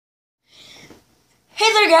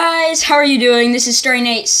Hey there guys, how are you doing? This is Starry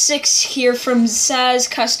Night 6 here from Zaz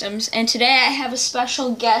Customs, and today I have a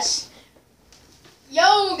special guest.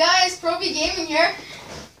 Yo guys, Proby Gaming here.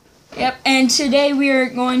 Yep, and today we are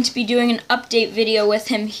going to be doing an update video with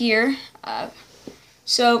him here.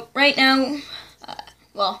 So right now,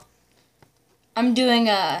 I'm doing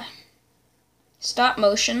a stop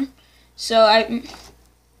motion. So I've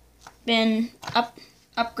been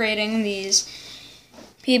upgrading these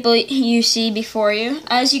people you see before you.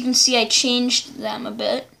 As you can see, I changed them a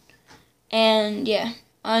bit. And yeah,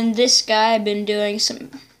 on this guy I've been doing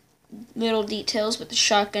some little details with the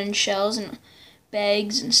shotgun shells and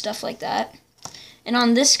bags and stuff like that. And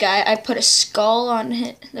on this guy I put a skull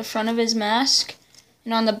on the front of his mask,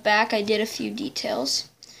 and on the back I did a few details.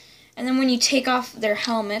 And then when you take off their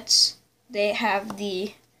helmets, they have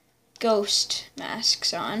the ghost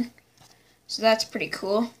masks on. So that's pretty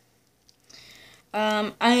cool.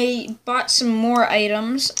 I bought some more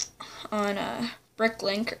items on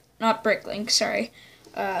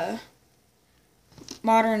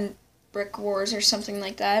Modern Brick Wars or something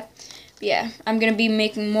like that. But yeah, I'm gonna be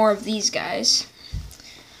making more of these guys.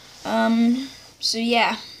 So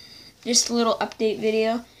yeah, just a little update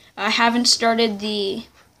video. I haven't started the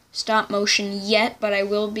stop motion yet, but I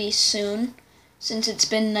will be soon, since it's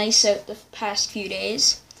been nice out the past few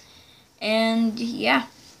days. And yeah.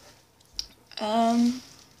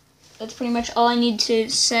 That's pretty much all I need to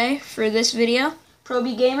say for this video.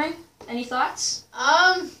 Proby Gaming, any thoughts?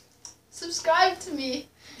 Subscribe to me.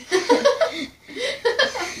 I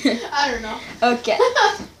don't know. Okay.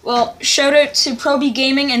 Well, shout out to Proby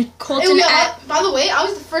Gaming and Colton. By the way, I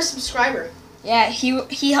was the first subscriber. Yeah,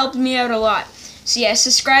 he helped me out a lot. So yeah,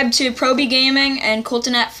 subscribe to Proby Gaming and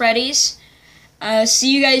Colton at Freddys.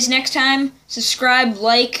 See you guys next time. Subscribe,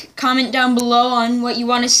 like, comment down below on what you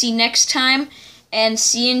want to see next time. And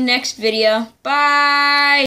see you in the next video. Bye!